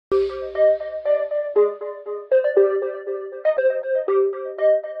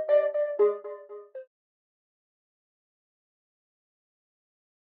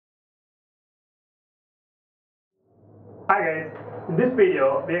Hi guys, in this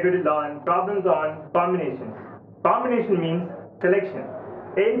video we are going to learn problems on combinations. Combination means selection.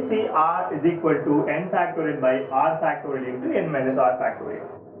 NCR is equal to n factorial by r factorial into n minus r factorial.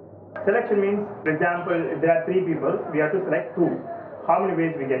 Selection means, for example, if there are three people, we have to select two. How many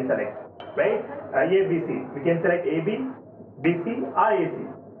ways we can select? Right? A, B, C. We can select AB, BC or AC.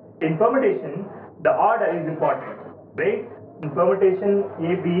 In permutation, the order is important. Right? In permutation,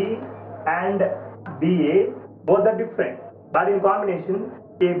 AB and BA both are different, but in combination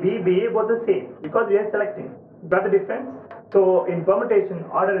AB, BA both the same because we are selecting. Got the difference? So in permutation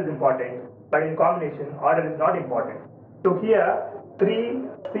order is important, but in combination order is not important. So here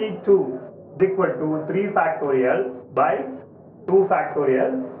 3C2 is equal to 3 factorial by 2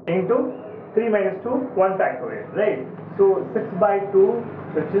 factorial into 3 minus 2 1 factorial, right? So 6 by 2,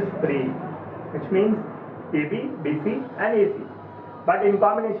 which is 3, which means AB, BC and AC. But in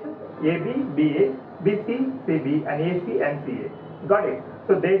combination AB, BA, BC, CB and AC and CA. Got it?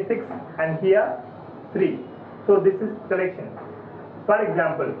 So there is 6 and here 3. So this is selection. For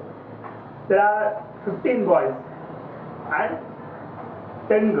example, there are 15 boys and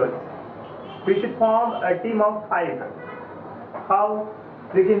 10 girls. We should form a team of 5. How?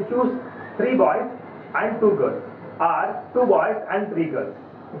 We can choose 3 boys and 2 girls, or 2 boys and 3 girls.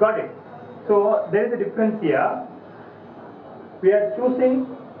 Got it? So there is a difference here. We are choosing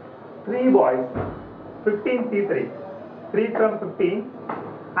 3 boys, 15C3, 3 from 15,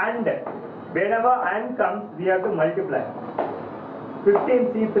 and whenever n comes, we have to multiply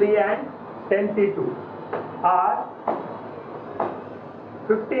 15C3 and 10C2, or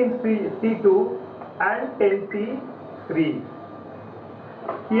 15C2 and 10C3.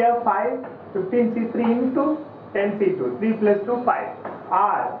 Here 5, 15C3 into 10C2, 3 plus 2, 5,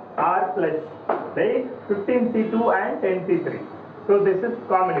 R plus, right, 15C2 and 10C3. So this is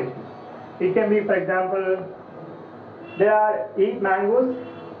combination. It can be, for example, there are 8 mangoes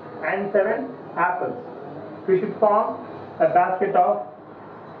and 7 apples. We should form a basket of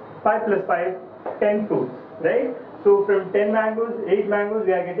 5 plus 5, 10 fruits, right? So from 10 mangoes, 8 mangoes,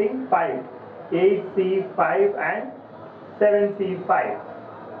 we are getting 5. 8C5 and 7C5.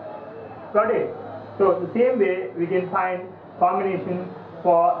 Got it? So the same way we can find combination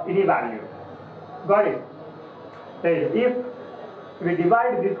for any value. Got it? If we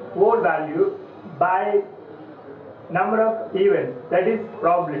divide this whole value by number of events, that is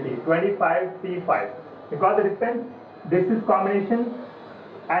probability, 25C5. You got the difference? This is combination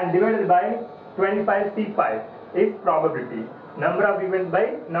and divided by 25C5 is probability. Number of events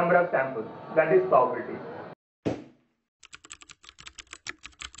by number of samples, that is probability.